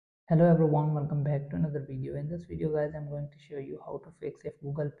Hello everyone, welcome back to another video. In this video guys, I'm going to show you how to fix if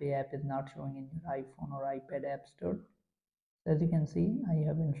Google Pay app is not showing in your iPhone or iPad app store. So as you can see, I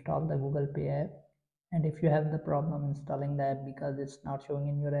have installed the Google Pay app, and if you have the problem installing the app because it's not showing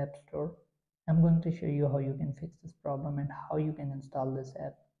in your app store, I'm going to show you how you can fix this problem and how you can install this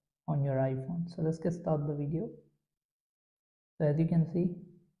app on your iPhone. So let's get started the video. So as you can see,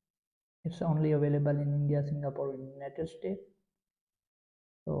 it's only available in India, Singapore, and United States.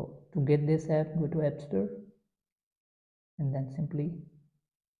 So to get this app, go to App Store and then simply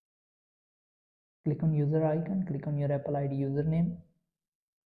click on user icon, click on your Apple ID username.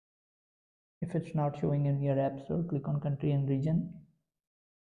 If it's not showing in your app store, click on country and region,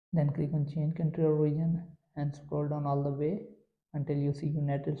 then click on change country or region and scroll down all the way until you see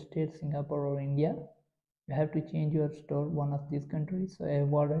United States, Singapore or India. You have to change your store one of these countries. So I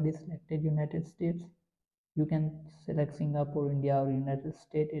have already selected United States. You can select Singapore, India or United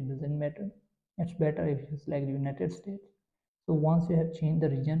States, it doesn't matter. It's better if you select United States. So once you have changed the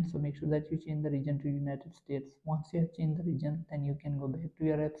region, so make sure that you change the region to United States. Once you have changed the region, then you can go back to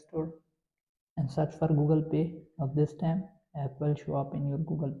your app store and search for Google Pay. Of this time, app will show up in your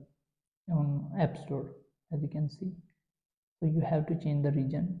Google app store, as you can see. So you have to change the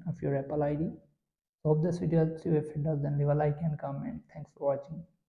region of your Apple ID. Hope this video helps you. If it does, then leave a like and comment. Thanks for watching.